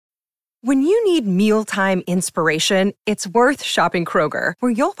When you need mealtime inspiration, it's worth shopping Kroger,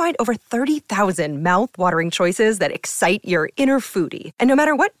 where you'll find over 30,000 mouth-watering choices that excite your inner foodie. And no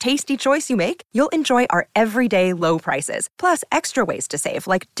matter what tasty choice you make, you'll enjoy our everyday low prices, plus extra ways to save,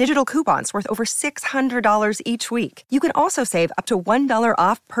 like digital coupons worth over $600 each week. You can also save up to $1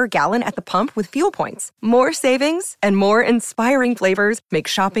 off per gallon at the pump with fuel points. More savings and more inspiring flavors make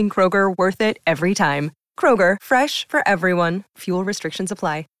shopping Kroger worth it every time. Kroger, fresh for everyone. Fuel restrictions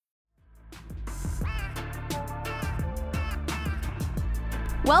apply.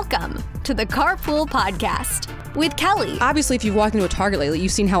 Welcome to the Carpool Podcast with Kelly. Obviously, if you've walked into a Target lately,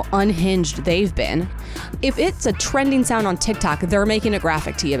 you've seen how unhinged they've been. If it's a trending sound on TikTok, they're making a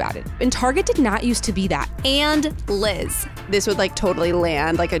graphic tee about it. And Target did not used to be that. And Liz. This would like totally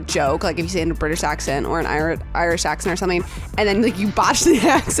land like a joke, like if you say it in a British accent or an Irish accent or something, and then like you botch the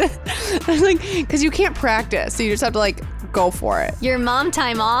accent. Like, because you can't practice, so you just have to like go for it. Your mom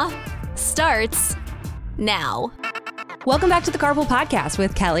time off starts now. Welcome back to the Carpool Podcast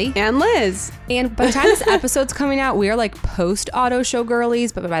with Kelly and Liz. And by the time this episode's coming out, we are like post-auto show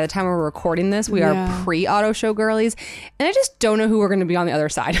girlies, but by the time we're recording this, we are pre-auto show girlies. And I just don't know who we're going to be on the other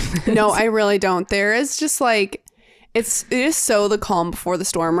side of this. No, I really don't. There is just like, it is so the calm before the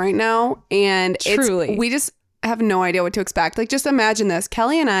storm right now. And truly, we just have no idea what to expect. Like, just imagine this.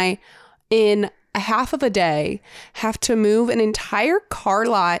 Kelly and I, in a half of a day, have to move an entire car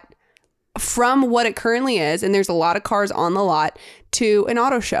lot from what it currently is, and there's a lot of cars on the lot, to an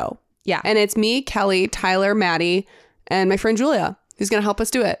auto show. Yeah. And it's me, Kelly, Tyler, Maddie, and my friend Julia, who's going to help us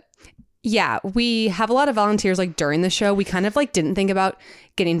do it. Yeah, we have a lot of volunteers like during the show. We kind of like didn't think about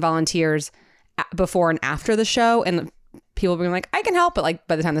getting volunteers before and after the show, and people being like, I can help, but like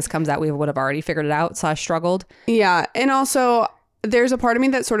by the time this comes out, we would have already figured it out, / struggled. Yeah. And also, there's a part of me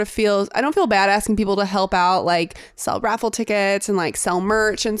that sort of feels, I don't feel bad asking people to help out, like sell raffle tickets and like sell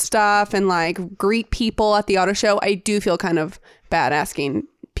merch and stuff and like greet people at the auto show. I do feel kind of bad asking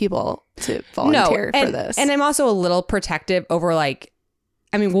people to volunteer for this. And I'm also a little protective over like,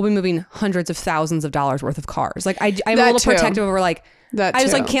 I mean, we'll be moving hundreds of thousands of dollars worth of cars. Like I'm a little protective over like, I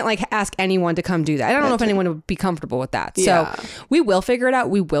just like can't like ask anyone to come do that. I don't know if anyone would be comfortable with that. Yeah. So we will figure it out.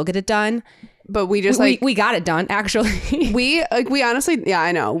 We will get it done. But we just we got it done, actually. we honestly, yeah,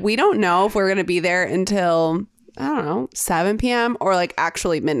 I know. We don't know if we're going to be there until, I don't know, 7 p.m. or like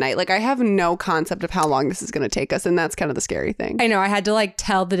actually midnight. Like I have no concept of how long this is going to take us. And that's kind of the scary thing. I know. I had to like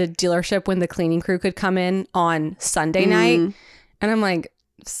tell the dealership when the cleaning crew could come in on Sunday night. And I'm like,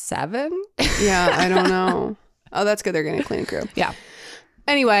 7? Yeah, I don't know. Oh, that's good. They're getting a cleaning crew. Yeah.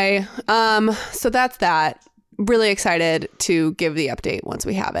 Anyway, so that's that. Really excited to give the update once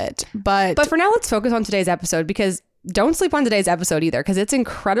we have it. But for now, let's focus on today's episode, because don't sleep on today's episode either, because it's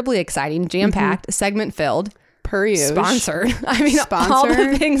incredibly exciting, jam-packed, segment filled. Per use. Sponsored. I mean, all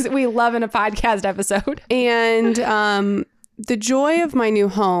the things that we love in a podcast episode. And the joy of my new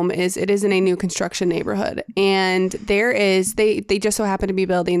home is it is in a new construction neighborhood. And there is, they just so happen to be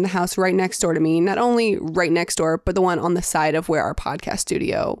building the house right next door to me. Not only right next door, but the one on the side of where our podcast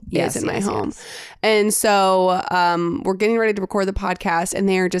studio is in my home. Yes. And so we're getting ready to record the podcast, and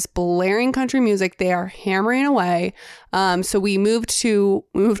they are just blaring country music. They are hammering away. So we moved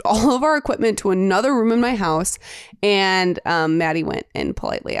all of our equipment to another room in my house, and Maddie went and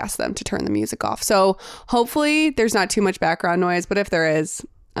politely asked them to turn the music off. So hopefully there's not too much background noise, but if there is,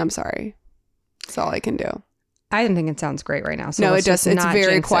 I'm sorry. That's all I can do. I didn't think it sounds great right now. So no, it just, it's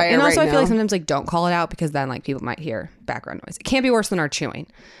very quiet. And also right I feel now. like sometimes like don't call it out, because then like people might hear background noise. It can't be worse than our chewing.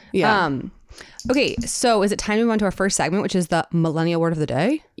 Yeah. Okay, so is it time to move on to our first segment, which is the Millennial Word of the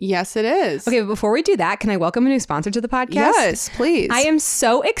Day? Yes, it is. Okay, but before we do that, can I welcome a new sponsor to the podcast? Yes, please. I am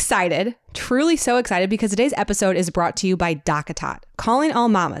so excited, truly so excited, because today's episode is brought to you by DockATot. Calling all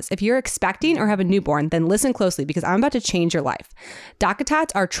mamas. If you're expecting or have a newborn, then listen closely, because I'm about to change your life.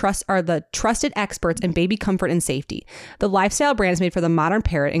 DockATots are the trusted experts in baby comfort and safety. The lifestyle brand is made for the modern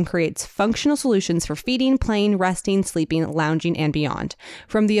parent and creates functional solutions for feeding, playing, resting, sleeping, lounging, and beyond.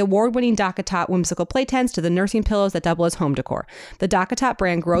 From the award-winning DockATot whimsical play tents to the nursing pillows that double as home decor, the DockATot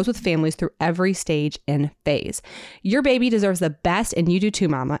brand grows with families through every stage and phase. Your baby deserves the best, and you do too,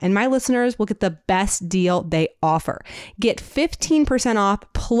 mama. And my listeners will get the best deal they offer. Get 15% off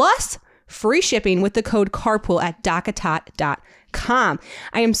plus free shipping with the code CARPOOL at DockATot.com.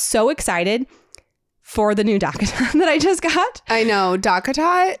 I am so excited for the new DockATot that I just got. I know.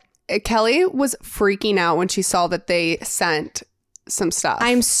 DockATot, Kelly was freaking out when she saw that they sent some stuff.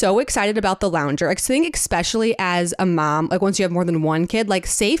 I'm so excited about the lounger. I think especially as a mom, like once you have more than one kid, like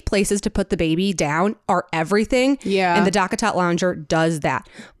safe places to put the baby down are everything. Yeah. And the DockATot lounger does that.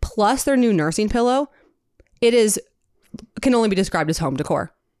 Plus their new nursing pillow, can only be described as home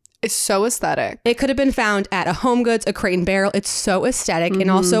decor. It's so aesthetic. It could have been found at a Home Goods, a Crate and Barrel. It's so aesthetic and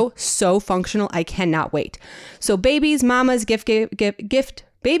also so functional. I cannot wait. So babies, mamas,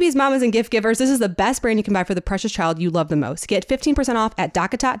 babies, mamas, and gift givers, this is the best brand you can buy for the precious child you love the most. Get 15% off at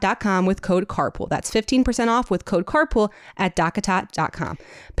DockATot.com with code CARPOOL. That's 15% off with code CARPOOL at DockATot.com.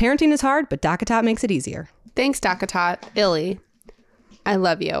 Parenting is hard, but DockATot makes it easier. Thanks, DockATot. Illy. I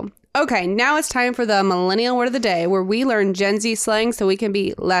love you. Okay, now it's time for the Millennial Word of the Day, where we learn Gen Z slang so we can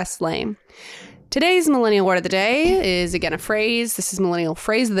be less lame. Today's Millennial Word of the Day is, again, a phrase. This is Millennial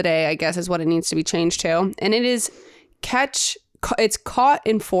Phrase of the Day, I guess, is what it needs to be changed to. And it is it's caught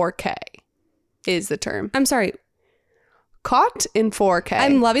in 4K is the term. I'm sorry. Caught in 4K.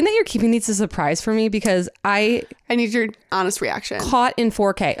 I'm loving that you're keeping these a surprise for me because I need your honest reaction. Caught in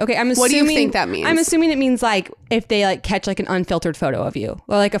 4K. Okay, I'm assuming. What do you think that means? I'm assuming it means like if they like catch like an unfiltered photo of you,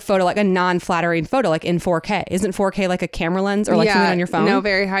 or like a photo, like a non-flattering photo, like in 4K. Isn't 4K like a camera lens or like something on your phone? No,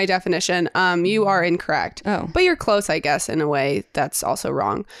 very high definition. You are incorrect. Oh, but you're close, I guess. In a way, that's also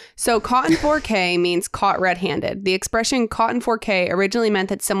wrong. So caught in 4K means caught red-handed. The expression caught in 4K originally meant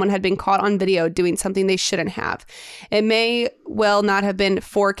that someone had been caught on video doing something they shouldn't have. It may well not have been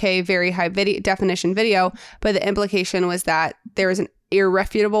 4K, very high definition video, but the implication was that there was an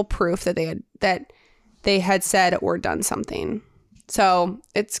irrefutable proof that they had said or done something. So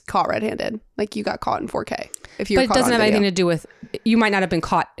it's caught red-handed, like you got caught in 4K. If you, but it doesn't have anything to do with, you might not have been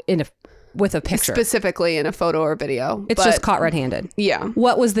caught with a picture, specifically in a photo or video. It's just caught red-handed. Yeah.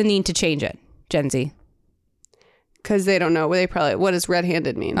 What was the need to change it, Gen Z? Because they don't know. What does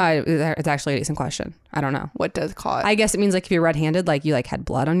red-handed mean? It's actually a decent question. I don't know. What does caught? I guess it means like if you're red-handed, like you like had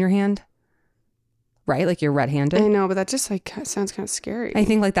blood on your hand, right? Like you're red-handed. I know, but that just like sounds kind of scary. I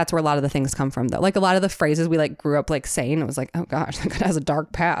think like that's where a lot of the things come from, though. Like a lot of the phrases we like grew up like saying, it was like, oh gosh, that guy has a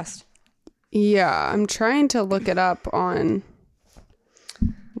dark past. Yeah, I'm trying to look it up on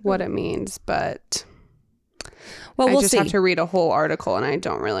what it means, but we'll I just have to read a whole article, and I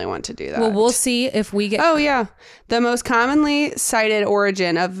don't really want to do that. Well, we'll see if we get... Oh, yeah. The most commonly cited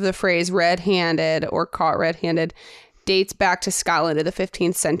origin of the phrase red-handed or caught red-handed dates back to Scotland in the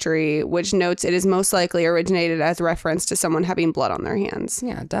 15th century, which notes it is most likely originated as a reference to someone having blood on their hands.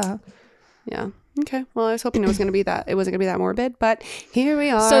 Yeah, duh. Yeah. Okay. Well, I was hoping it wasn't going to be that morbid, but here we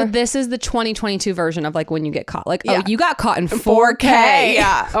are. So this is the 2022 version of like when you get caught. Like, oh, you got caught in 4K.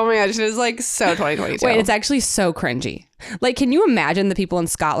 Yeah. Oh my gosh. It was like so 2022. Wait, it's actually so cringy. Like, can you imagine the people in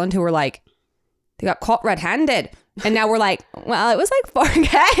Scotland who were like, they got caught red-handed. And now we're like, well, it was like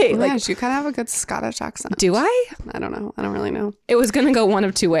 4K. Oh like, gosh, you kind of have a good Scottish accent. Do I? I don't know. I don't really know. It was going to go one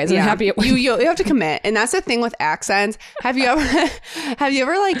of two ways. Yeah. I'm happy you have to commit. And that's the thing with accents. Have you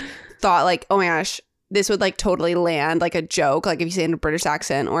ever like thought like, oh my gosh, this would like totally land like a joke, like if you say in a British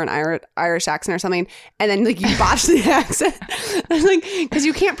accent or an Irish accent or something, and then like you botch the accent, like because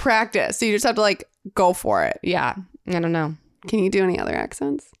you can't practice, so you just have to like go for it. Yeah, I don't know. Can you do any other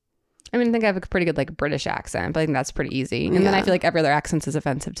accents? I mean, I think I have a pretty good like British accent, but I think that's pretty easy. And then I feel like every other accent is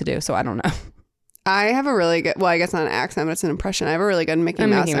offensive to do, so I don't know. I have a really good, well, I guess not an accent, but it's an impression. I have a really good Mickey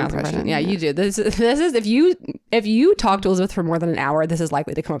Mouse impression. Yeah, you do. This is if you talk to Elizabeth for more than an hour, this is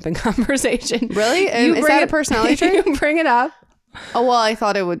likely to come up in conversation. Really? Is that a personality trait? You bring it up. Oh, well, I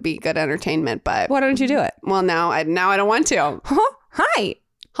thought it would be good entertainment, but why don't you do it? Well, now I don't want to. Huh? Hi.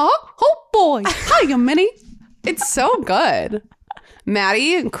 Huh? Oh boy. Hi, Minnie. It's so good.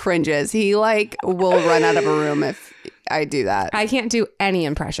 Maddie cringes. He like will run out of a room if I do that. I can't do any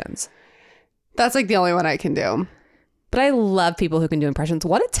impressions. That's like the only one I can do. But I love people who can do impressions.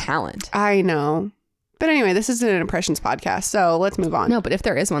 What a talent. I know. But anyway, this is an impressions podcast, so let's move on. No, but if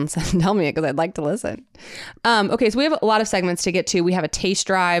there is one, tell me because I'd like to listen. Okay, so we have a lot of segments to get to. We have a taste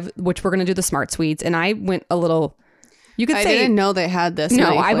drive, which we're going to do the smart sweets. And I went a little... You could say... I didn't know they had this.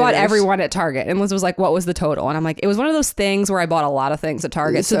 No, I bought everyone at Target. And Liz was like, what was the total? And I'm like, it was one of those things where I bought a lot of things at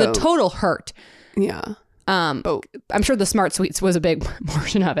Target. So the total hurt. Yeah. I'm sure the smart sweets was a big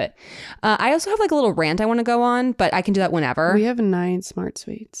portion of it. I also have like a little rant I want to go on, but I can do that whenever. We have 9 smart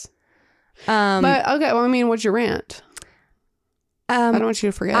sweets. But okay, well, I mean, what's your rant? I don't want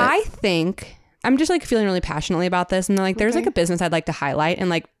you to forget. I think I'm just like feeling really passionately about this, and like there's like a business I'd like to highlight, and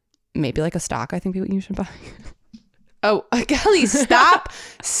like maybe like a stock I think you should buy. Oh, Kelly, stop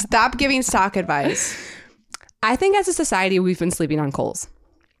giving stock advice. I think as a society we've been sleeping on Kohl's.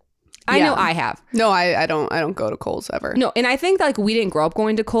 I know I have. No, I don't go to Kohl's ever. No, and I think like we didn't grow up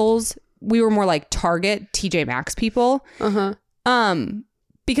going to Kohl's. We were more like Target, TJ Maxx people.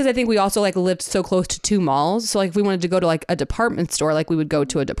 Because I think we also like lived so close to 2 malls. So like if we wanted to go to like a department store, like we would go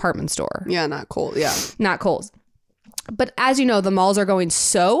to a department store. Yeah, not Kohl's. Yeah. Not Kohl's. But as you know, the malls are going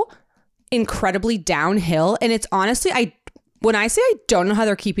so incredibly downhill. And it's honestly, when I say I don't know how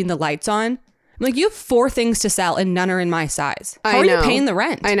they're keeping the lights on, I'm like, you have 4 things to sell and none are in my size. How are you paying the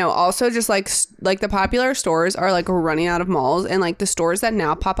rent? I know. Also, just like the popular stores are like running out of malls, and like the stores that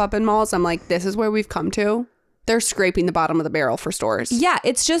now pop up in malls, I'm like, this is where we've come to. They're scraping the bottom of the barrel for stores. Yeah,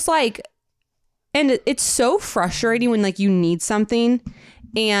 it's just like, and it's so frustrating when like you need something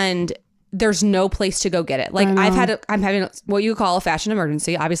and there's no place to go get it. Like I'm having what you call a fashion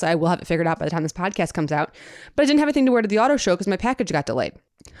emergency. Obviously, I will have it figured out by the time this podcast comes out. But I didn't have anything to wear to the auto show because my package got delayed.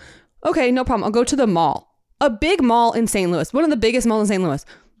 Okay, no problem. I'll go to the mall. A big mall in St. Louis. One of the biggest malls in St. Louis.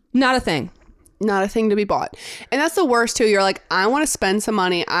 Not a thing. Not a thing to be bought. And that's the worst too. You're like, I want to spend some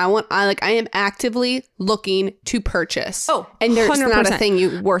money. I am actively looking to purchase. Oh, and there's 100%. not a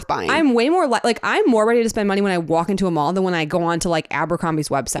thing worth buying. I'm way more I'm more ready to spend money when I walk into a mall than when I go on to like Abercrombie's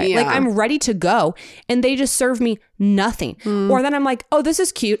website. Yeah. Like I'm ready to go and they just serve me nothing. Or then I'm like, oh, this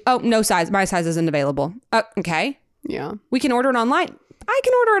is cute. Oh, no size. My size isn't available. Okay. Yeah. We can order it online. I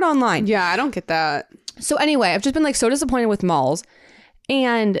can order it online. Yeah, I don't get that. So anyway, I've just been like so disappointed with malls.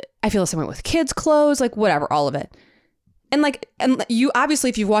 And I feel the same way with kids' clothes, like whatever, all of it. And like, and you obviously,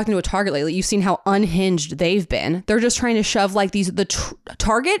 if you've walked into a Target lately, you've seen how unhinged they've been. They're just trying to shove like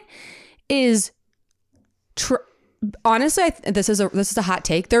Target is, honestly, this is a hot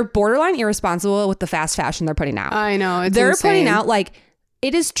take. They're borderline irresponsible with the fast fashion they're putting out. I know. They're insane. putting out like,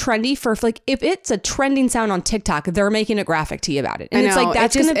 it is trendy for like, if it's a trending sound on TikTok, they're making a graphic tee about it. And it's like,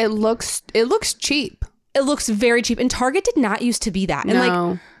 that's it looks cheap. It looks very cheap. And Target did not used to be that. And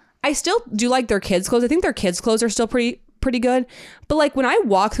like, I still do like their kids' clothes. I think their kids' clothes are still pretty good. But like when I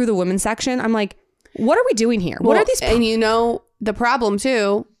walk through the women's section, I'm like, what are we doing here? What are these? And you know, the problem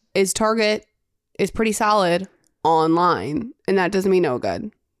too is Target is pretty solid online. And that doesn't mean no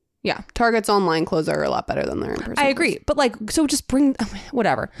good. Yeah. Target's online clothes are a lot better than their in-person. I agree. But like, so just bring,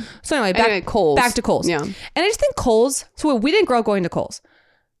 whatever. So anyway, back to Kohl's. Yeah. And I just think Kohl's, so we didn't grow up going to Kohl's.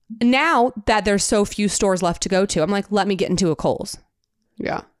 Now that there's so few stores left to go to, I'm like, let me get into a Kohl's.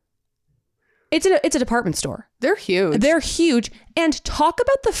 Yeah. It's a department store. They're huge. They're huge. And talk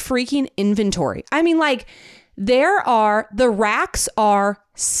about the freaking inventory. I mean, like, the racks are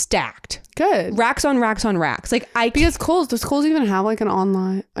stacked. Good. Racks on racks on racks. Like because does Kohl's even have like an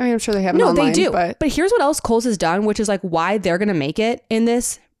online? I mean, I'm sure they have an online. No, they do. But here's what else Kohl's has done, which is like why they're going to make it in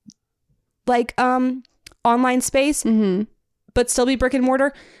this like online space, but still be brick and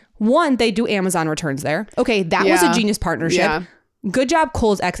mortar. One, they do Amazon returns there. Okay, that was a genius partnership. Yeah. Good job,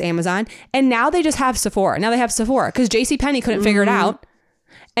 Kohl's x Amazon. And now they just have Sephora. Now they have Sephora because JCPenney couldn't figure it out.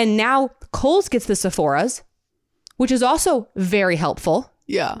 And now Kohl's gets the Sephoras, which is also very helpful.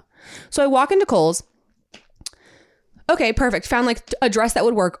 Yeah. So I walk into Kohl's. Okay, perfect. Found like a dress that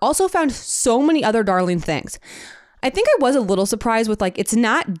would work. Also found so many other darling things. I think I was a little surprised with like, it's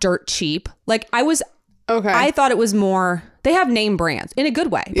not dirt cheap. Like I thought it was more, they have name brands in a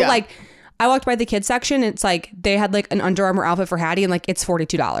good way. But like I walked by the kids section and it's like, they had like an Under Armour outfit for Hattie and like, it's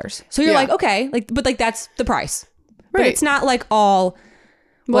 $42. So you're like, okay, like, but like, that's the price. Right. But it's not like all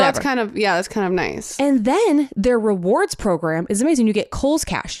well, whatever. That's kind of nice. And then their rewards program is amazing. You get Kohl's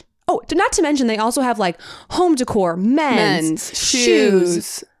Cash. Oh, not to mention they also have like home decor, men's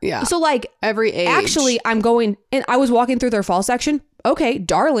shoes. Yeah. So like every age. Actually, I'm going and I was walking through their fall section. Okay,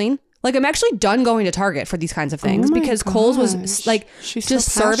 darling. Like I'm actually done going to Target for these kinds of things because Kohl's was like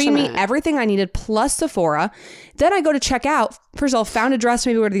just serving me everything I needed plus Sephora. Then I go to check out. First of all, found a dress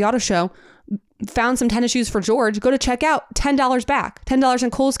maybe go to the auto show. Found some tennis shoes for George. Go to check out, $10 back, $10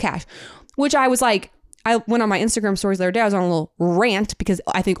 in Kohl's Cash, which I was like, I went on my Instagram stories the other day. I was on a little rant because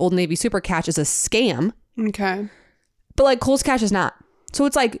I think Old Navy Super Cash is a scam. Okay. But like Kohl's Cash is not. So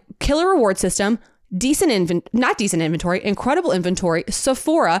it's like killer reward system, not decent inventory, incredible inventory,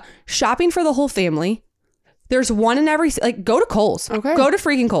 Sephora, shopping for the whole family. There's one in every, like go to Kohl's. Okay. Go to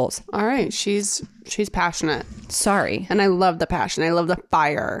freaking Kohl's. All right. She's passionate. Sorry. And I love the passion. I love the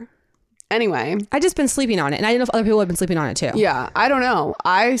fire. Anyway. I just been sleeping on it and I didn't know if other people have been sleeping on it too. Yeah. I don't know.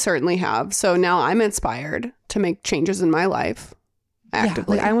 I certainly have. So now I'm inspired to make changes in my life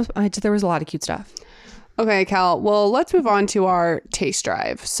actively. Yeah, like there was a lot of cute stuff. Okay, Cal. Well, let's move on to our taste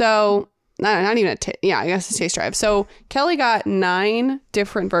drive. So not even I guess a taste drive. So Kelly got 9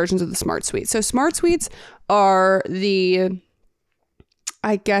 different versions of the Smart Sweets. So Smart Sweets are the,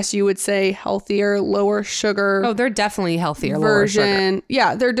 I guess you would say, healthier, lower sugar. Oh, they're definitely healthier, version. Lower sugar.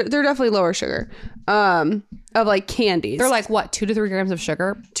 Yeah, they're definitely lower sugar. Of like candies. They're like what, 2 to 3 grams of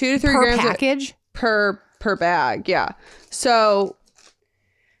sugar? 2 to 3 per grams package per bag. Yeah. So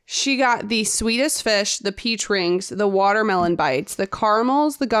she got the Sweetest Fish, the peach rings, the watermelon bites, the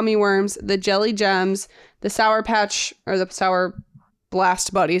caramels, the gummy worms, the jelly gems, the Sour Patch or the Sour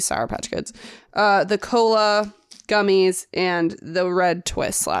Blast Buddies, Sour Patch Kids, the cola gummies, and the red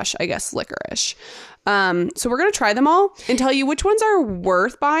twist / I guess licorice. So we're going to try them all and tell you which ones are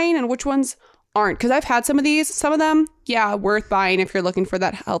worth buying and which ones aren't. Because I've had some of these. Some of them, yeah, worth buying if you're looking for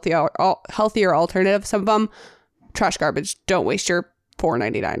that healthier alternative. Some of them, trash garbage. Don't waste your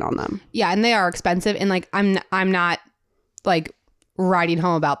 $4.99 on them. Yeah, and they are expensive. And like I'm not like writing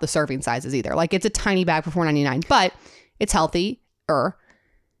home about the serving sizes either. Like it's a tiny bag for $4.99, but it's healthy.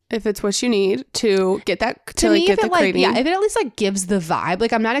 If it's what you need to get that To me, get if the it like, craving. yeah, if it at least like gives the vibe,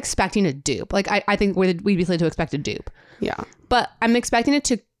 like I'm not expecting a dupe. Like I think we'd be silly to expect a dupe. Yeah. But I'm expecting it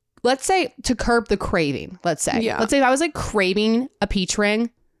to, let's say, to curb the craving. Let's say. Yeah. Let's say if I was like craving a peach ring,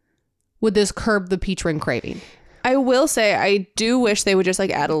 would this curb the peach ring craving? I will say I do wish they would just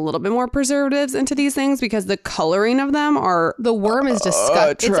like add a little bit more preservatives into these things because the coloring of them are The worm is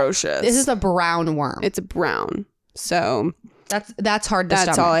disgusting. atrocious. This is a brown worm. It's brown. So That's hard to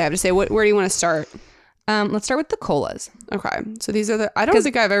that's stomach. all I have to say. Where do you want to start? Let's start with the Kohl'S. Okay. So these are I don't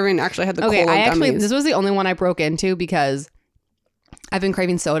think I've ever even actually had the Okay, Kohl'S gummies. this was the only one I broke into because I've been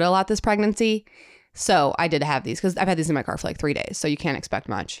craving soda a lot this pregnancy. So I did have these because I've had these in my car for like 3 days. So you can't expect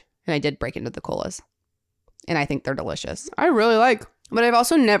much. And I did break into the Kohl'S. And I think they're delicious. I really like. But I've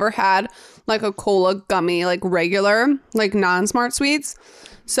also never had like a cola gummy, like regular, like non-smart sweets.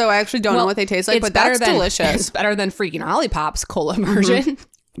 So I actually don't know what they taste like, but that's delicious. It's better than freaking Olipop's cola version.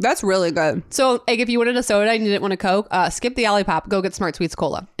 That's really good. So like if you wanted a soda and you didn't want a Coke, skip the Olipop, go get Smart Sweets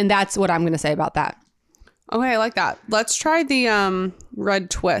Cola. And that's what I'm going to say about that. Okay, I like that. Let's try the red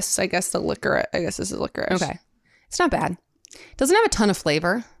twist. I guess the licorice. I guess this is licorice. Okay. It's not bad. Doesn't have a ton of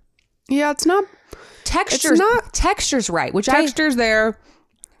flavor. Yeah, it's not. Texture's right, which Texture's there.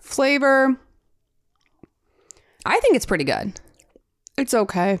 Flavor. I think it's pretty good. It's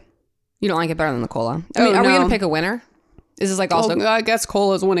okay. You don't like it better than the cola? I mean, are we going to pick a winner? Is this like also... Well, I guess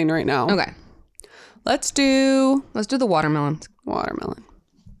Kohl's winning right now. Okay. Let's do the watermelon. Watermelon.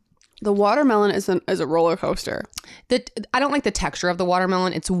 The watermelon is a roller coaster. I don't like the texture of the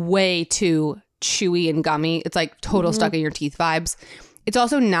watermelon. It's way too chewy and gummy. It's like total stuck in your teeth vibes. It's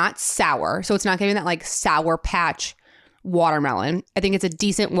also not sour, so it's not giving that like Sour Patch watermelon. I think it's a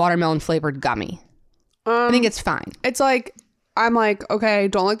decent watermelon flavored gummy. I think it's fine. It's like, I'm like, okay,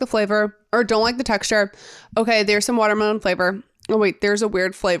 don't like the flavor or don't like the texture. Okay, there's some watermelon flavor. Oh wait, there's a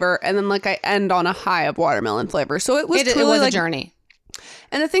weird flavor, and then like I end on a high of watermelon flavor. So it was truly was like a journey.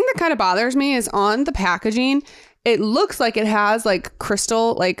 And the thing that kind of bothers me is on the packaging, it looks like it has like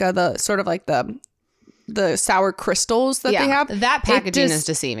crystal, like the sort of like the sour crystals that they have. That packaging is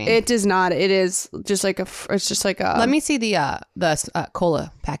deceiving. It does not. It is just like it's just like a. Let me see the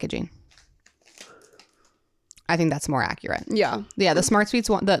cola packaging. I think that's more accurate. Yeah. Yeah, the Smart Sweets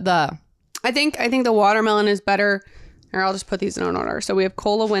one, the I think the watermelon is better. Or I'll just put these in an order. So we have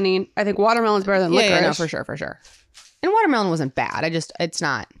cola winning. I think watermelon is better than licorice. Yeah, no, for sure. And watermelon wasn't bad. It's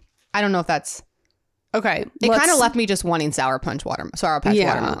not. I don't know if that's okay. It kind of left me just wanting Sour Patch watermelon.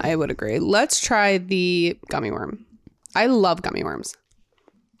 Yeah, I would agree. Let's try the gummy worm. I love gummy worms.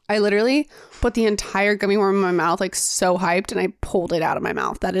 I literally put the entire gummy worm in my mouth, like so hyped, and I pulled it out of my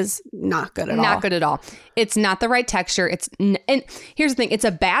mouth. That is not good at all. Not good at all. It's not the right texture. And here's the thing. It's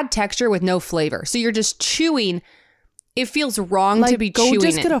a bad texture with no flavor. So you're just chewing. It feels wrong to be chewing. Go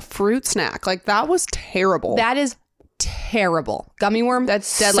just it. get a fruit snack. Like that was terrible. That is terrible. Gummy worm.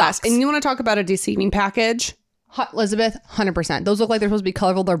 That's dead last. And you want to talk about a deceiving package? Elizabeth, 100%. Those look like they're supposed to be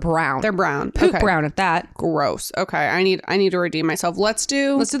colorful. They're brown. They're brown. Poop brown at that. Gross. Okay, I need to redeem myself. Let's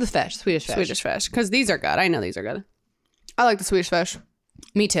do the fish. Swedish fish. Because these are good. I know these are good. I like the Swedish fish.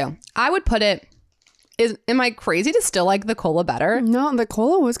 Me too. I would put it. Am I crazy to still like the cola better? No, the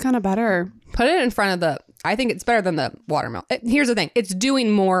cola was kind of better. Put it in front of the. I think it's better than the watermelon. Here's the thing. It's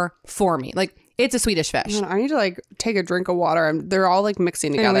doing more for me. Like it's a Swedish fish. Man, I need to like take a drink of water. And they're all like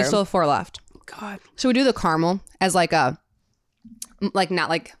mixing together. We still have 4 left. God. Should we do the caramel as like a, like not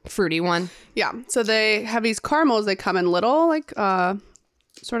like fruity one? Yeah. So they have these caramels. They come in little like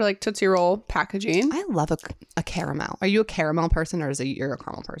sort of like Tootsie Roll packaging. I love a caramel. Are you a caramel person or you're a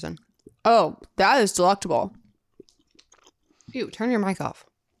caramel person? Oh, that is delectable. Ew, turn your mic off.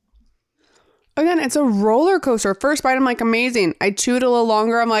 Again, it's a roller coaster. First bite, I'm like, amazing. I chew it a little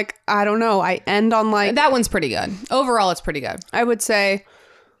longer. I'm like, I don't know. I end on like... That one's pretty good. Overall, it's pretty good. I would say...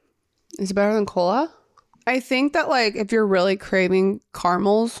 Is it better than cola? I think that like if you're really craving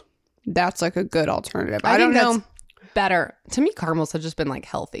caramels, that's like a good alternative. I don't know. Better. To me, caramels have just been like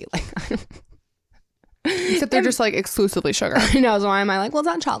healthy. Like except they're just like exclusively sugar. I know. So why am I like, well, it's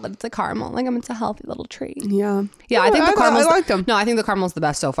not chocolate, it's a caramel. Like it's a healthy little treat. Yeah. Yeah, I think the caramels. I like them. No, I think the caramel's the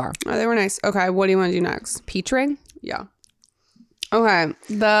best so far. Oh, they were nice. Okay, what do you want to do next? Peach ring? Yeah. Okay.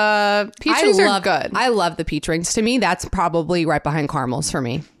 The peach rings are good. I love the peach rings. To me, that's probably right behind caramels for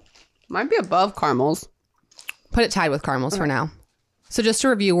me. Might be above caramels. Put it tied with caramels for now. So just to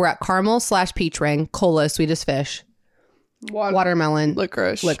review, we're at caramel / peach ring, Kohl'S, sweetest fish, watermelon,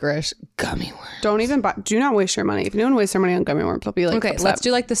 licorice, gummy worms. Do not waste your money. If anyone wastes their money on gummy worms, I'll be like, okay, upset. let's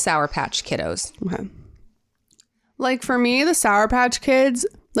do like the Sour Patch Kiddos. Okay. Like for me, the Sour Patch Kids,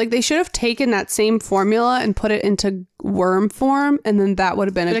 like they should have taken that same formula and put it into worm form, and then that would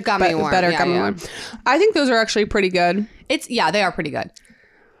have been a better gummy worm. I think those are actually pretty good. They are pretty good.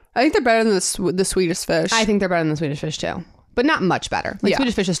 I think they're better than the Swedish Fish. I think they're better than the Swedish Fish too, but not much better. Like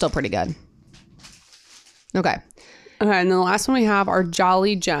Swedish Fish is still pretty good. Okay, and then the last one we have are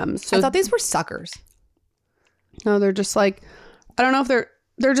Jolly Gems. So I thought these were suckers. No, they're just like, I don't know if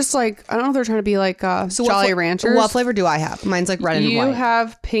they're just like, I don't know if they're trying to be like Jolly Ranchers. What flavor do I have? Mine's like red and white. You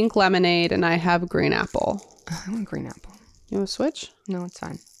have pink lemonade and I have green apple. I want green apple. You want to switch? No, it's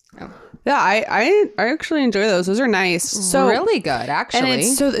fine. Oh. Yeah, I actually enjoy those. Those are nice. So really good, actually. And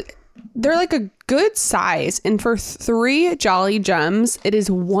it's they're like a good size. And for 3 Jolly Gems, it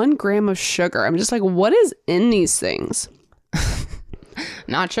is 1 gram of sugar. I'm just like, what is in these things?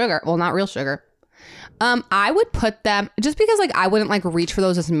 Not sugar. Well, not real sugar. I would put them just because like I wouldn't like reach for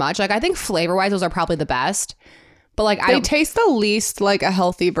those as much. Like I think flavor wise, those are probably the best. But like they taste the least like a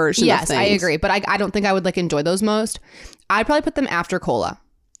healthy version. Yes, of things. I agree. But I don't think I would like enjoy those most. I'd probably put them after cola.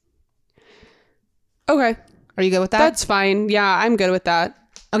 Okay. Are you good with that? That's fine. Yeah, I'm good with that.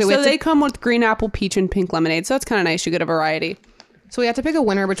 Okay, so they come with green apple, peach, and pink lemonade. So it's kind of nice. You get a variety. So we have to pick a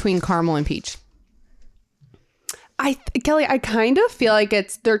winner between caramel and peach. Kelly, I kind of feel like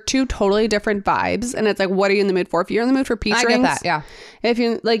they're 2 totally different vibes, and it's like, what are you in the mood for? If you're in the mood for peach rings, get that, yeah. If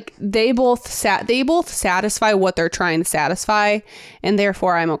you like, they both satisfy what they're trying to satisfy, and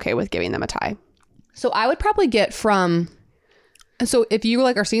therefore I'm okay with giving them a tie. So I would probably get from. So if you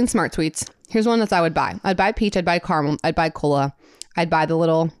like are seeing Smart Sweets, here's one that I would buy. I'd buy peach. I'd buy caramel. I'd buy cola. I'd buy the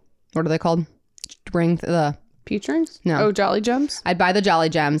little, what are they called? The peach rings? No. Oh, Jolly Gems? I'd buy the Jolly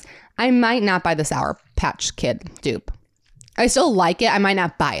Gems. I might not buy the Sour Patch Kid dupe. I still like it. I might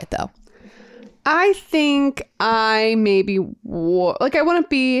not buy it though. I think I maybe would. Like I wouldn't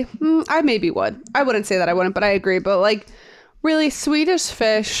be, I maybe would. I wouldn't say that I wouldn't, but I agree. But like really Swedish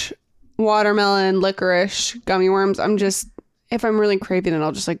Fish, watermelon, licorice, gummy worms, if I'm really craving it,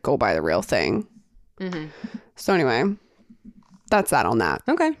 I'll just like go buy the real thing. Mm-hmm. So anyway, that's that on that.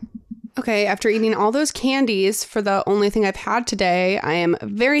 Okay, after eating all those candies for the only thing I've had today, I am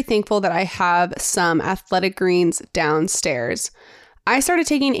very thankful that I have some athletic greens downstairs. I started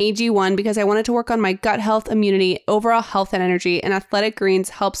taking AG1 because I wanted to work on my gut health, immunity, overall health, and energy, and athletic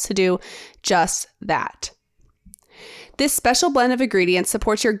greens helps to do just that. This special blend of ingredients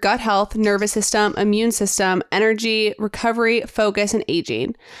supports your gut health, nervous system, immune system, energy, recovery, focus, and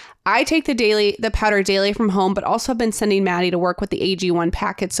aging. I take the powder daily from home, but also have been sending Maddie to work with the AG1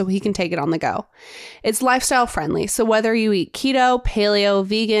 packet so he can take it on the go. It's lifestyle friendly, so whether you eat keto, paleo,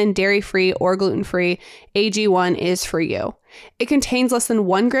 vegan, dairy-free, or gluten-free, AG1 is for you. It contains less than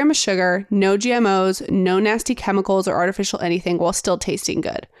 1 gram of sugar, no GMOs, no nasty chemicals or artificial anything while still tasting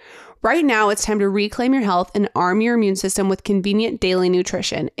good. Right now, it's time to reclaim your health and arm your immune system with convenient daily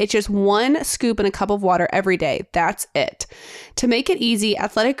nutrition. It's just 1 scoop in a cup of water every day. That's it. To make it easy,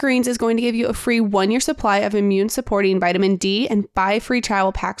 Athletic Greens is going to give you a free 1-year supply of immune-supporting vitamin D and 5 free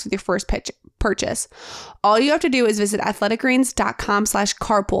travel packs with your first purchase. All you have to do is visit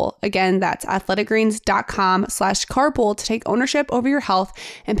athleticgreens.com/carpool. Again, that's athleticgreens.com/carpool to take ownership over your health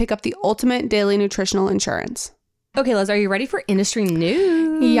and pick up the ultimate daily nutritional insurance. Okay, Liz, are you ready for industry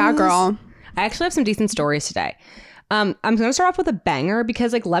news? Yeah, girl. I actually have some decent stories today. I'm going to start off with a banger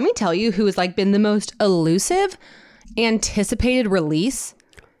because, like, let me tell you who has, like, been the most elusive, anticipated release,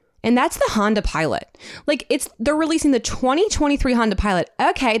 and that's the Honda Pilot. Like, they're releasing the 2023 Honda Pilot.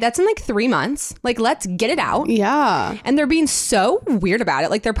 Okay, that's in, like, 3 months. Like, let's get it out. Yeah. And they're being so weird about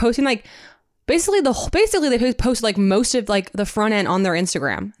it. Like, they're posting, like, basically they post, like, most of, like, the front end on their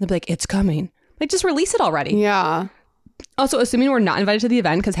Instagram. They'll be like, it's coming. Like, just release it already. Yeah. Also, assuming we're not invited to the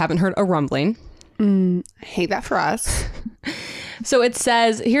event because haven't heard a rumbling. I hate that for us. So it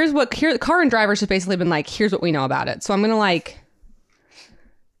says, car and drivers have basically been like, here's what we know about it. So I'm going to like,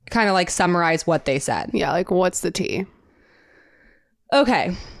 kind of like summarize what they said. Yeah, like what's the tea?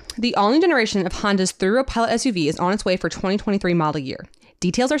 Okay. The all-new generation of Honda's three-row Pilot SUV is on its way for 2023 model year.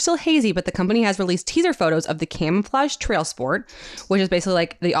 Details are still hazy, but the company has released teaser photos of the Camouflage Trail Sport, which is basically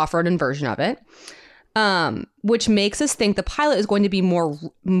like the off-road version of it, which makes us think the Pilot is going to be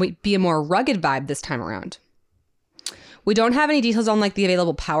a more rugged vibe this time around. We don't have any details on like the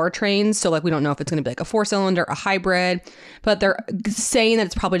available powertrains. So like we don't know if it's going to be like a 4-cylinder, a hybrid, but they're saying that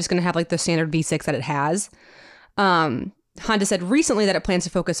it's probably just going to have like the standard V6 that it has. Honda said recently that it plans to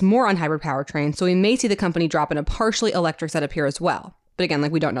focus more on hybrid powertrains. So we may see the company drop in a partially electric setup here as well. But again,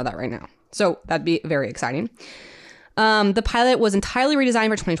 like we don't know that right now. So that'd be very exciting. The Pilot was entirely redesigned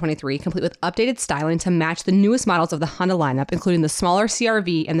for 2023, complete with updated styling to match the newest models of the Honda lineup, including the smaller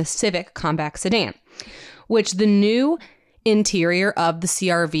CR-V and the Civic compact sedan, which the new interior of the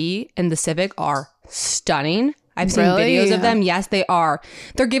CR-V and the Civic are stunning. I've seen videos of them. Yes, they are.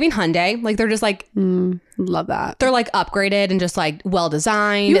 They're giving Hyundai. Like, they're just like... love that. They're like upgraded and just like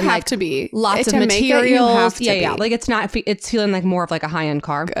well-designed. You and have like to be. Lots of materials. Yeah. Like it's feeling like more of like a high-end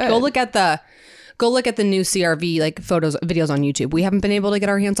car. Good. Go look at the new CR-V like videos on YouTube. We haven't been able to get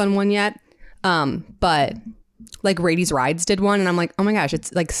our hands on one yet. But like Rady's Rides did one and I'm like, oh my gosh,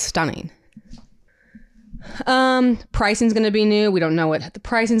 it's like stunning. Pricing's going to be new. We don't know what the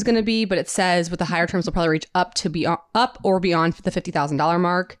pricing's going to be, but it says with the higher terms will probably reach up or beyond the $50,000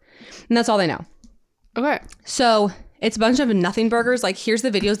 mark. And that's all they know. Okay. So it's a bunch of nothing burgers. Like here's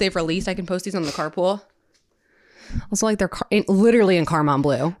the videos they've released. I can post these on the carpool. Also, like they're literally in Carmon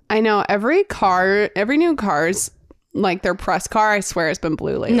blue. I know every new car's like their press car. I swear has been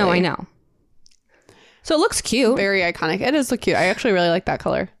blue lately. No, I know. So it looks cute. Very iconic. It is so cute. I actually really like that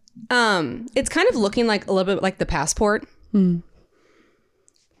color. It's kind of looking like a little bit like the Passport. Okay,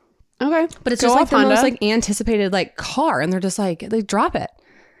 but it's just like the Honda. Most like anticipated like car, and they're just like they drop it.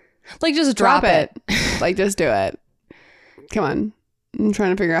 Like just drop it. Like just do it. Come on. I'm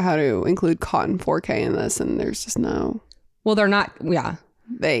trying to figure out how to include cotton 4K in this, and there's just no. Well, they're not. Yeah,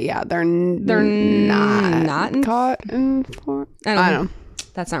 they're not in cotton 4. I don't know.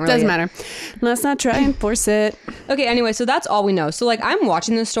 That's not really. Doesn't matter. Let's not try and force it. Okay. Anyway, so that's all we know. So like, I'm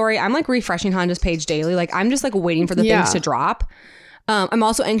watching this story. I'm like refreshing Honda's page daily. Like, I'm just like waiting for the things to drop. I'm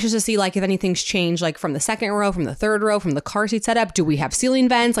also anxious to see like if anything's changed, like from the second row, from the third row, from the car seat setup. Do we have ceiling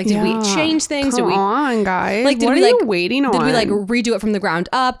vents? Like, did we change things? Come on, guys. Like, what are you waiting on? Did we like redo it from the ground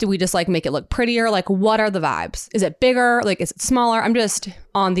up? Did we just like make it look prettier? Like, what are the vibes? Is it bigger? Like, is it smaller? I'm just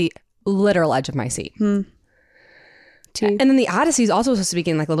on the literal edge of my seat. And then the Odyssey is also supposed to be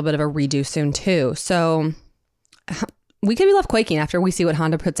getting like a little bit of a redo soon too. So we could be left quaking after we see what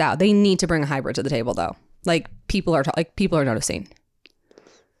Honda puts out. They need to bring a hybrid to the table though. Like people are noticing.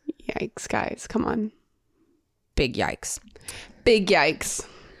 Yikes, guys. Come on. Big yikes. Big yikes.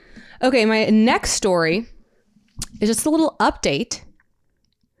 Okay, my next story is just a little update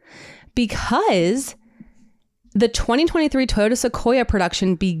because the 2023 Toyota Sequoia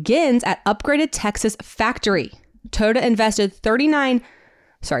production begins at upgraded Texas factory. Toyota invested $391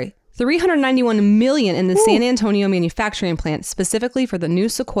 million in the San Antonio manufacturing plant specifically for the new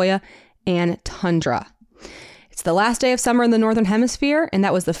Sequoia and Tundra. It's the last day of summer in the Northern Hemisphere, and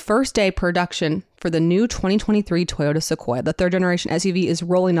that was the first day production for the new 2023 Toyota Sequoia. The third generation SUV is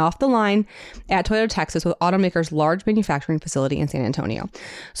rolling off the line at Toyota Texas with automaker's large manufacturing facility in San Antonio.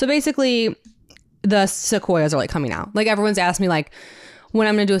 So basically, the Sequoias are like coming out. Like everyone's asked me like when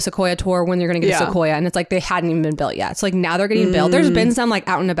I'm going to do a Sequoia tour, when you're going to get a Sequoia, and it's like they hadn't even been built yet. So like now they're getting built. There's been some like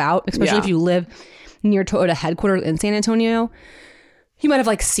out and about, especially if you live near Toyota headquarters in San Antonio. You might have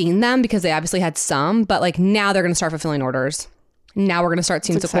like seen them because they obviously had some, but like now they're going to start fulfilling orders. Now we're going to start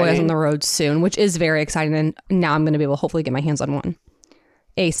seeing Sequoias on the road soon, which is very exciting. And now I'm going to be able to hopefully get my hands on one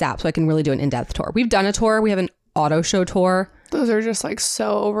ASAP so I can really do an in-depth tour. We've done a tour. We have an auto show tour. Those are just like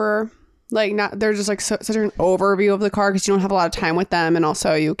so over, like not, they're just like such an overview of the car because you don't have a lot of time with them. And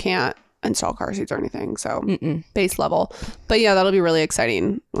also you can't install car seats or anything. So base level. But yeah, that'll be really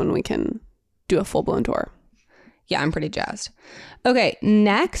exciting when we can do a full-blown tour. Yeah, I'm pretty jazzed. Okay,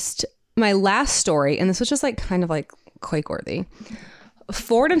 next, my last story, and this was just like kind of like quake-worthy.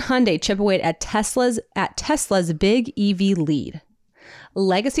 Ford and Hyundai chip away at Tesla's big EV lead.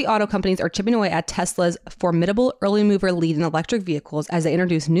 Legacy auto companies are chipping away at Tesla's formidable early mover lead in electric vehicles as they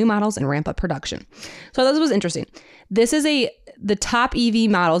introduce new models and ramp up production. So this was interesting. This is the top EV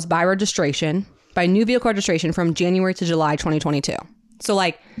models by new vehicle registration from January to July 2022. So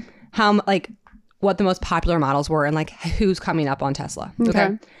like what the most popular models were and like who's coming up on Tesla.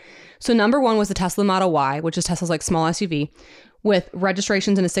 Okay. So number one was the Tesla Model Y, which is Tesla's like small SUV with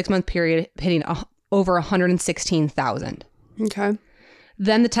registrations in a 6-month period hitting over 116,000. Okay.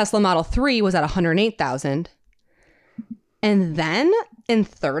 Then the Tesla Model 3 was at 108,000. And then in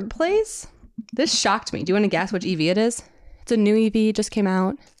third place, this shocked me. Do you want to guess which EV it is? It's a new EV, just came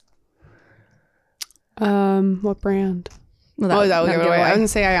out. What brand? Well, that was the other way. I was going to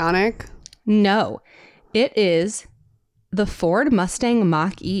say Ioniq. No, it is the Ford Mustang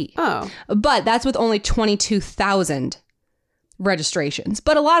Mach-E. Oh. But that's with only 22,000 registrations.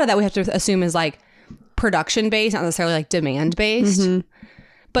 But a lot of that we have to assume is like production based, not necessarily like demand based,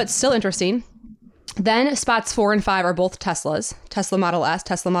 but still interesting. Then spots 4 and 5 are both Teslas, Tesla Model S,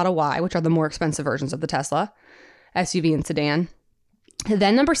 Tesla Model Y, which are the more expensive versions of the Tesla, SUV and sedan.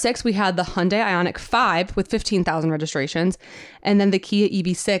 Then number 6, we had the Hyundai Ioniq 5 with 15,000 registrations, and then the Kia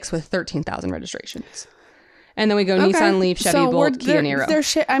EV6 with 13,000 registrations. And then we go Nissan Leaf, Chevy Bolt, Kia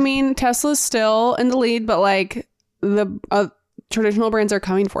Niro. I mean, Tesla's still in the lead, but like the traditional brands are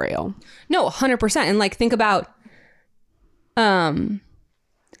coming for you. No, 100%. And like think about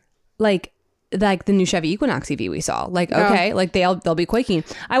like the new Chevy Equinox EV we saw. Like, okay, like they'll be quaking.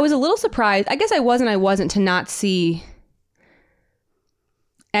 I was a little surprised. I guess I wasn't to not see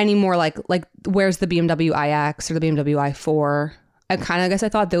any more like where's the BMW iX or the BMW i4. I guess I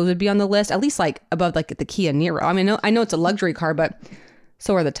thought those would be on the list, at least like above like the Kia Niro. I mean, I know it's a luxury car, but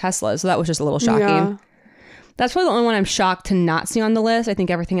so are the Teslas. So that was just a little shocking. Yeah. That's probably the only one I'm shocked to not see on the list. I think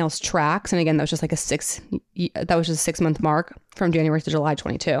everything else tracks. And again, that was just like a 6-month mark from January to July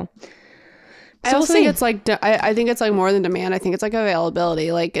 22. I also think it's like, I think it's like more than demand. I think it's like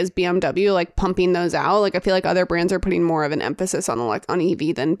availability. Like, is BMW like pumping those out? Like, I feel like other brands are putting more of an emphasis on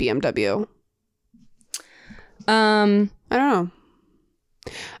EV than BMW. I don't know.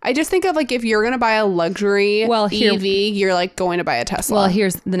 I just think of like, if you're going to buy a luxury EV, you're like going to buy a Tesla. Well,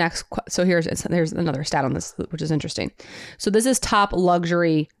 here's the next. So there's another stat on this, which is interesting. So this is top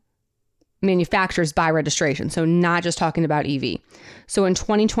luxury manufacturers by registration. So not just talking about EV. So in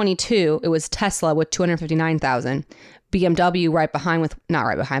 2022, it was Tesla with 259,000, BMW not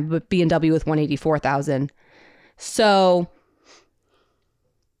right behind, but BMW with 184,000. So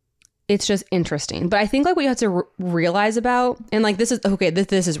it's just interesting. But I think like what you have to realize about, and like this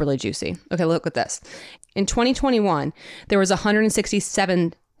is really juicy. Okay, look at this. In 2021, there was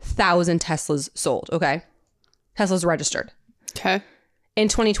 167,000 Teslas sold. Okay. Teslas registered. Okay. In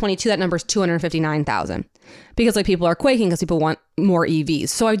 2022, that number is 259,000 because like people are quaking because people want more EVs.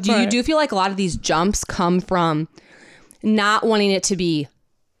 So you do feel like a lot of these jumps come from not wanting it to be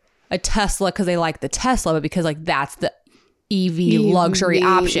a Tesla because they like the Tesla, but because like that's the EV luxury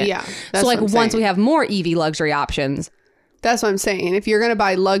option. Yeah. So like once we have more EV luxury options. That's what I'm saying. If you're going to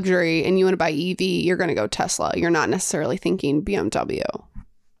buy luxury and you want to buy EV, you're going to go Tesla. You're not necessarily thinking BMW.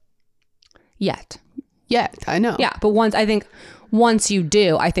 Yet, I know. Yeah. But once you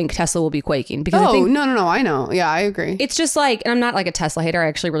do, I think Tesla will be quaking because I think, no, I know. Yeah, I agree. It's just like, and I'm not like a Tesla hater. I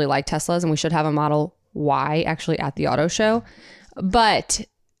actually really like Teslas, and we should have a Model Y actually at the auto show. But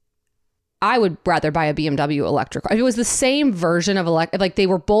I would rather buy a BMW electric car. If it was the same version of like they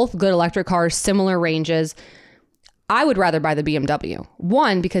were both good electric cars, similar ranges, I would rather buy the BMW.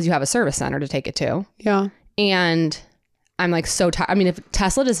 One, because you have a service center to take it to. Yeah. And I'm like so tired. I mean, if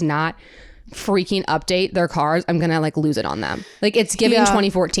Tesla does not freaking update their cars, I'm gonna like lose it on them. Like it's giving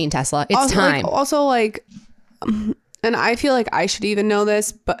 2014 Tesla. It's also, time. And I feel like I should even know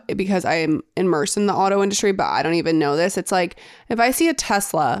this, but because I am immersed in the auto industry, but I don't even know this. It's like if I see a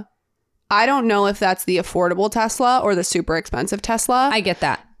Tesla, I don't know if that's the affordable Tesla or the super expensive Tesla. I get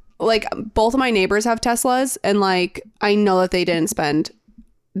that. Like both of my neighbors have Teslas, and like I know that they didn't spend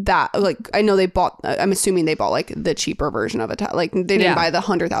that. Like I know they bought. I'm assuming they bought like the cheaper version of a Tesla. Like they didn't buy the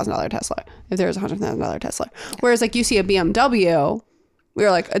 $100,000 Tesla. If there was a $100,000 Tesla, whereas like you see a BMW, we were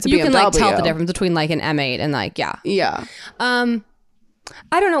like it's a BMW. You can like tell the difference between like an M8 and like yeah.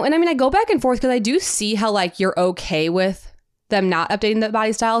 I don't know, and I mean I go back and forth because I do see how like you're okay with them not updating the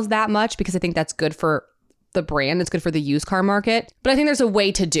body styles that much because I think that's good for the brand. It's good for the used car market. But I think there's a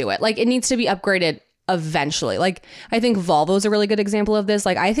way to do it. Like it needs to be upgraded eventually. Like I think Volvo is a really good example of this.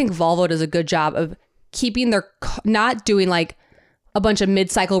 Like I think Volvo does a good job of keeping not doing like a bunch of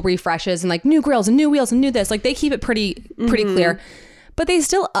mid-cycle refreshes and like new grills and new wheels and new this. Like they keep it pretty clear. But they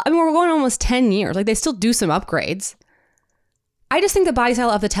still, I mean, we're going almost 10 years. Like they still do some upgrades. I just think the body style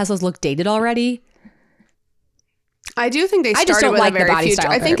of the Teslas look dated already. I do think they started with a very future.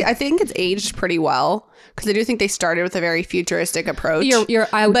 I think it's aged pretty well because I do think they started with a very futuristic approach. But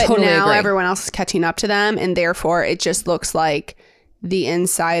totally now agree. Everyone else is catching up to them, and therefore it just looks like the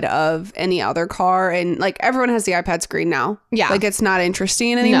inside of any other car. And like everyone has the iPad screen now. Yeah, like it's not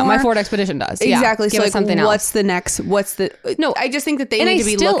interesting anymore. No, my Ford Expedition does. Exactly. Yeah. So like, something what's the next? No, I just think that they need to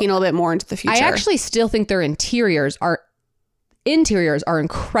be looking a little bit more into the future. I actually still think their interiors are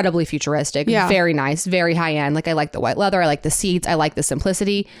incredibly futuristic. Yeah. Very nice, very high end. Like I like the white leather, I like the seats, I like the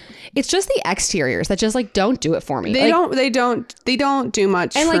simplicity. It's just the exteriors that just like don't do it for me. They don't do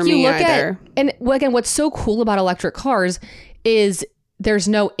much and for like you look either. And again, what's so cool about electric cars is there's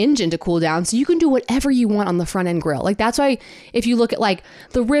no engine to cool down, so you can do whatever you want on the front end grill. Like that's why if you look at like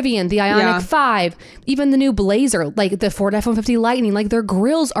the Rivian, the Ioniq 5, even the new Blazer, like the Ford F-150 Lightning, like their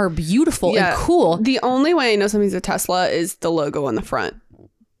grills are beautiful and cool. The only way I know something's a Tesla is the logo on the front.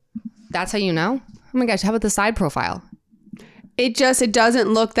 That's how you know? Oh my gosh, how about the side profile? It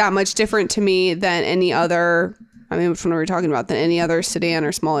doesn't look that much different to me than any other, I mean, which one are we talking about, than any other sedan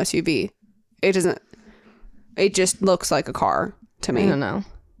or small SUV. It just looks like a car to me. I don't know.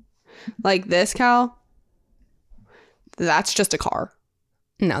 Like this, Cal, that's just a car.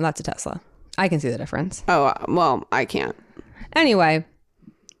 No, that's a Tesla. I can see the difference. Oh, well, I can't. Anyway,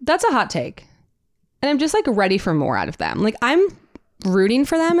 that's a hot take. And I'm just like ready for more out of them. Like I'm rooting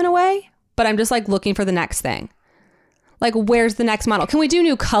for them in a way, but I'm just like looking for the next thing. Like, where's the next model? Can we do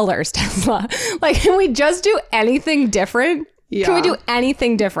new colors, Tesla? Like, can we just do anything different? Yeah. Can we do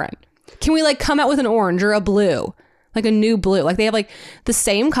anything different? Can we like come out with an orange or a blue? Like a new blue. Like they have like the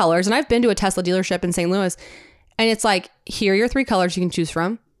same colors. And I've been to a Tesla dealership in St. Louis and it's like, here are your 3 colors you can choose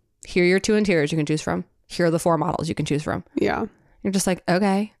from. Here are your 2 interiors you can choose from. Here are the 4 models you can choose from. Yeah. You're just like,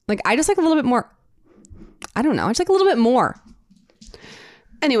 okay. Like I just like a little bit more. I don't know. I just like a little bit more.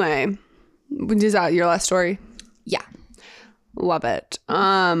 Anyway, is that your last story? Yeah. Love it.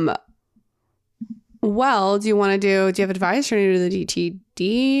 Well, do you have advice or do the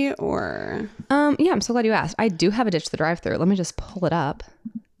DTD or? Yeah, I'm so glad you asked. I do have a Ditch the Drive-Thru. Let me just pull it up.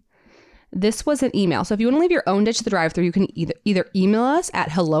 This was an email. So if you want to leave your own Ditch the Drive-Thru, you can either email us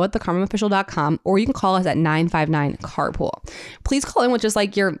at hello@thecarmamofficial.com or you can call us at 959-CARPOOL. Please call in with just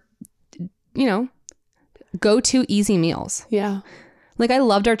like your, go-to easy meals. Yeah. Like I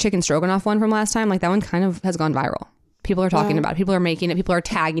loved our chicken stroganoff one from last time. Like that one kind of has gone viral. People are talking about it. People are making it. People are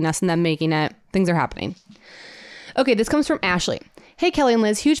tagging us and them making it. Things are happening. Okay, this comes from Ashley. Hey, Kelly and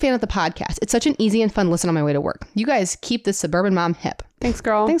Liz, huge fan of the podcast. It's such an easy and fun listen on my way to work. You guys keep this suburban mom hip. Thanks,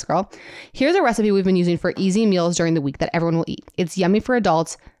 girl. Thanks, girl. Here's a recipe we've been using for easy meals during the week that everyone will eat. It's yummy for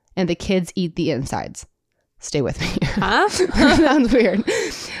adults and the kids eat the insides. Stay with me. Huh? Sounds weird.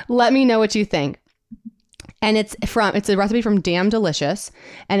 Let me know what you think. And it's a recipe from Damn Delicious,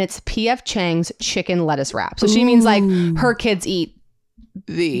 and it's P.F. Chang's chicken lettuce wrap. So she means like her kids eat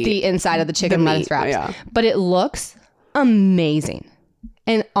the inside of the chicken lettuce wraps. Yeah. But it looks amazing.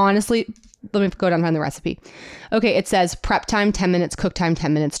 And honestly, let me go down and find the recipe. Okay, it says prep time 10 minutes, cook time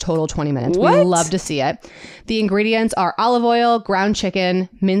 10 minutes, total 20 minutes. What? We love to see it. The ingredients are olive oil, ground chicken,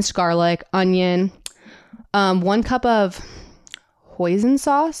 minced garlic, onion, 1 cup of hoisin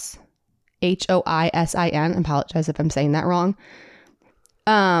sauce. HOISIN. Apologize if I'm saying that wrong.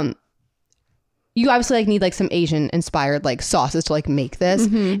 You obviously like need like some Asian inspired like sauces to like make this.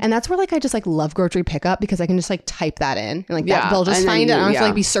 And that's where like I just like love grocery pickup because I can just like type that in and like they'll just find it. I don't have to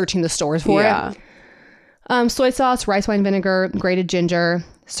like be searching the stores for it. Soy sauce, rice wine vinegar, grated ginger,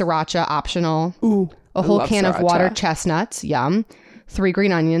 sriracha optional. A whole can of water chestnuts. Yum. 3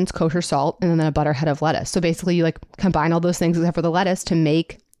 green onions, kosher salt, and then a butter head of lettuce. So basically you like combine all those things except for the lettuce to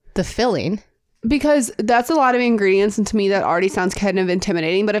make the filling. Because that's a lot of ingredients, and to me that already sounds kind of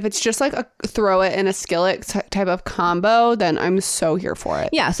intimidating. But if it's just like a throw it in a skillet type of combo, then I'm so here for it.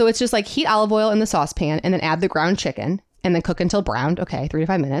 Yeah, so it's just like heat olive oil in the saucepan and then add the ground chicken and then cook until browned. Okay, 3 to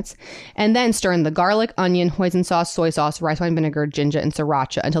 5 minutes. And then stir in the garlic, onion, hoisin sauce, soy sauce, rice wine vinegar, ginger, and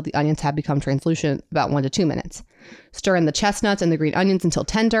sriracha until the onions have become translucent, about 1 to 2 minutes. Stir in the chestnuts and the green onions until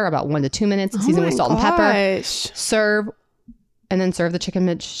tender, about 1 to 2 minutes. Season with salt and pepper. Serve. And then serve the chicken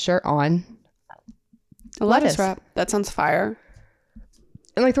mixture on a lettuce wrap. That sounds fire.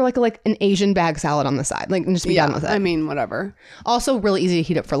 And like throw like an Asian bag salad on the side. Like and just be done with it. I mean, whatever. Also really easy to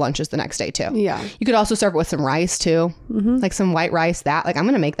heat up for lunches the next day too. Yeah. You could also serve it with some rice too. Like some white rice. I'm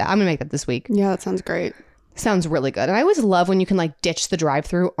going to make that. I'm going to make that this week. Yeah, that sounds great. Sounds really good. And I always love when you can like ditch the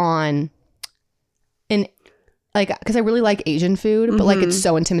drive-thru on an like, because I really like Asian food, but like it's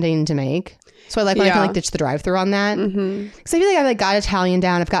so intimidating to make. So I like when I can like ditch the drive-thru on that. Because I feel like I've like got Italian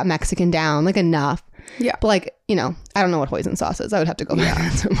down, I've got Mexican down, like enough. Yeah. But like, I don't know what hoisin sauce is. I would have to go find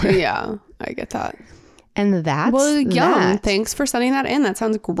that somewhere. Yeah, I get that. And that's yum. that. Thanks for sending that in. That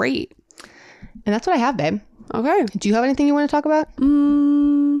sounds great. And that's what I have, babe. Okay. Do you have anything you want to talk about?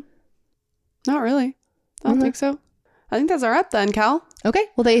 Not really. I don't think so. I think that's our up then, Cal. Okay.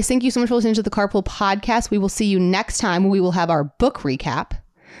 Well, thank you so much for listening to the Carpool Podcast. We will see you next time when we will have our book recap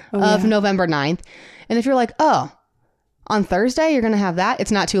of November 9th. And if you're like, oh, on Thursday, you're going to have that,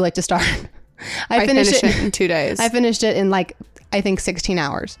 it's not too late to start. I finished it in 2 days. I finished it in like, I think 16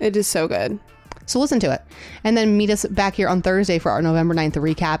 hours. It is so good. So listen to it. And then meet us back here on Thursday for our November 9th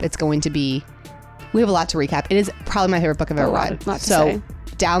recap. It's going to be, we have a lot to recap. It is probably my favorite book I've ever read. So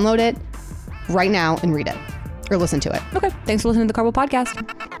download it right now and read it. or listen to it. Okay, thanks for listening to the Carpool Podcast.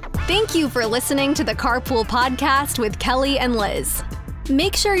 Thank you for listening to the Carpool Podcast with Kelly and Liz.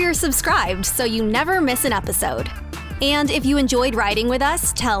 Make sure you're subscribed so you never miss an episode. And if you enjoyed riding with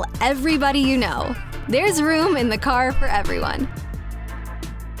us, tell everybody you know. There's room in the car for everyone.